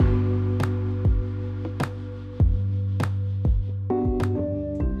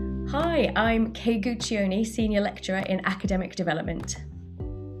Hi, I'm Kay Guccione, Senior Lecturer in Academic Development.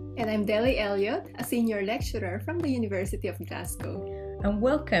 And I'm Deli Elliott, a Senior Lecturer from the University of Glasgow. And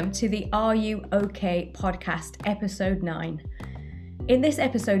welcome to the Are You OK podcast, episode 9. In this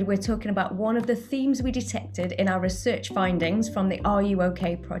episode, we're talking about one of the themes we detected in our research findings from the Are You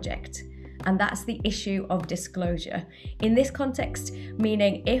OK project, and that's the issue of disclosure. In this context,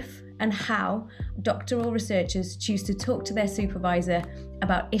 meaning if and how doctoral researchers choose to talk to their supervisor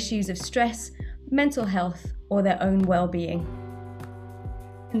about issues of stress, mental health, or their own well-being.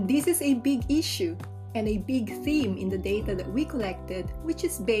 And this is a big issue and a big theme in the data that we collected, which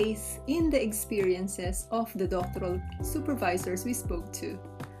is based in the experiences of the doctoral supervisors we spoke to.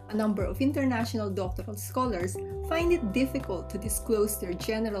 A number of international doctoral scholars find it difficult to disclose their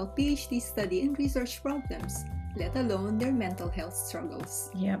general PhD study and research problems, let alone their mental health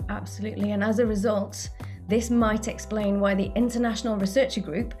struggles. Yeah, absolutely. And as a result, this might explain why the International Researcher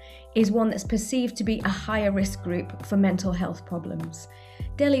Group is one that's perceived to be a higher risk group for mental health problems.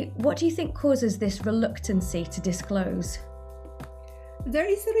 Deli, what do you think causes this reluctancy to disclose? There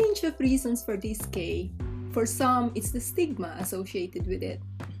is a range of reasons for this, Kay. For some, it's the stigma associated with it.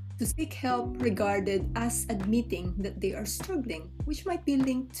 To seek help regarded as admitting that they are struggling, which might be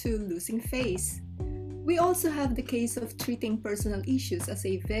linked to losing face. We also have the case of treating personal issues as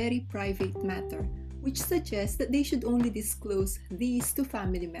a very private matter, which suggests that they should only disclose these to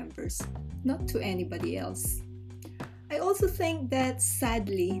family members, not to anybody else. I also think that,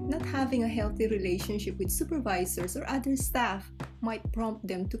 sadly, not having a healthy relationship with supervisors or other staff might prompt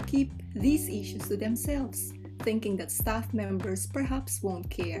them to keep these issues to themselves, thinking that staff members perhaps won't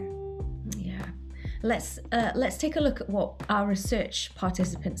care. Yeah. Let's take a look at what our research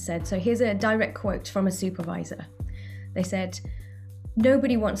participants said. So here's a direct quote from a supervisor. They said,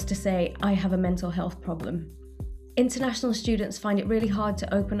 "Nobody wants to say, I have a mental health problem. International students find it really hard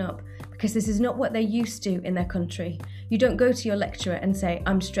to open up because this is not what they're used to in their country. You don't go to your lecturer and say,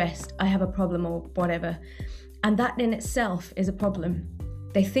 I'm stressed, I have a problem or whatever. And that in itself is a problem.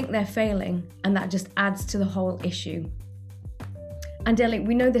 They think they're failing, and that just adds to the whole issue." And Deli,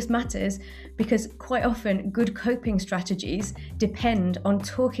 we know this matters because quite often good coping strategies depend on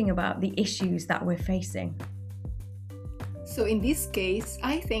talking about the issues that we're facing. So in this case,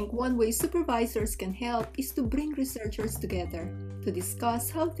 I think one way supervisors can help is to bring researchers together to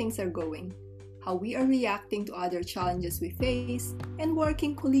discuss how things are going, how we are reacting to other challenges we face, and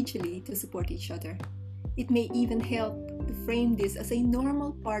working collegially to support each other. It may even help to frame this as a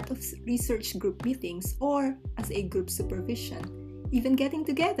normal part of research group meetings or as a group supervision, even getting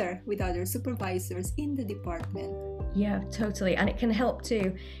together with other supervisors in the department. Yeah, totally. And it can help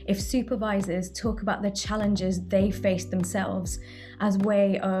too if supervisors talk about the challenges they face themselves as a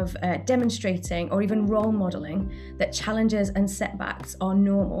way of demonstrating or even role modeling that challenges and setbacks are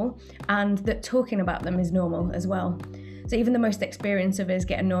normal and that talking about them is normal as well. So even the most experienced of us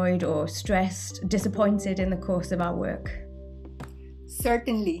get annoyed or stressed, disappointed in the course of our work.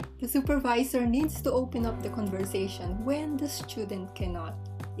 Certainly, the supervisor needs to open up the conversation when the student cannot.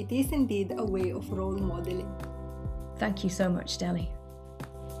 It is indeed a way of role modeling. Thank you so much, Deli.